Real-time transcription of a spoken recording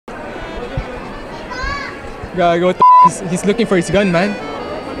Go. He's looking for his gun, man.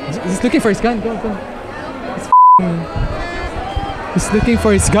 He's looking for his gun. Go. He's looking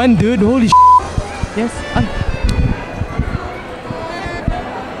for his gun, dude. Holy shit. Yes.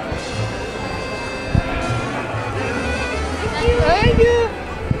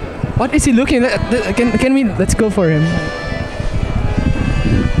 What is he looking at? Can we? Let's go for him.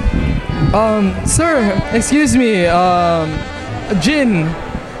 Sir, excuse me. Jhin.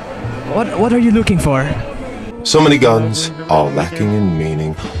 What are you looking for? So many guns, all lacking in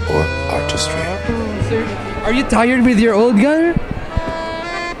meaning or artistry. Sir, are you tired with your old gun?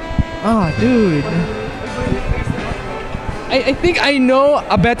 Ah, dude. I think I know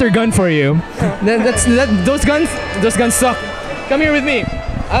a better gun for you. Those guns suck. Come here with me.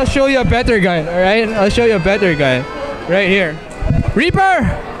 I'll show you a better gun, alright? I'll show you a better gun. Right here. Reaper!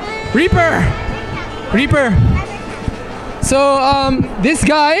 So, this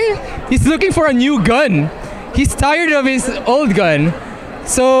guy, he's looking for a new gun. He's tired of his old gun.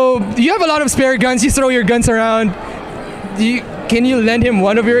 So, you have a lot of spare guns. You throw your guns around. Can you lend him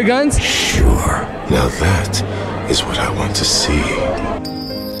one of your guns? Sure. Now that is what I want to see.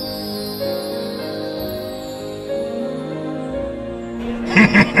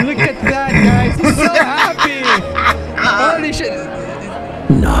 Look at that, guys. He's so happy. Holy shit.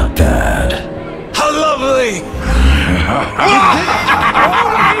 Not bad. How lovely! Oh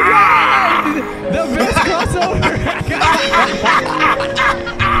my god! The best crossover!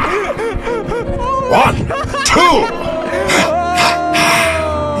 1, 2!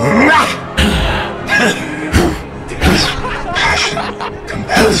 This passion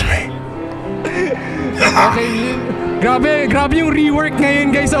compels me. Okay, grabe yung rework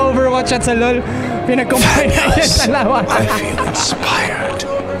ngayon guys sa Overwatch at sa LoL. Pinag-combine na yan dalawa. I feel inspired.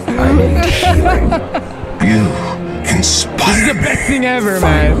 I need healing. You inspire. This is the best thing ever,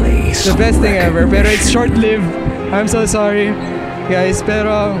 man. The best thing ever. Pero it's short-lived. I'm so sorry, guys.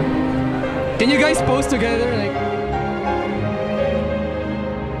 Pero can you guys pose together? Like.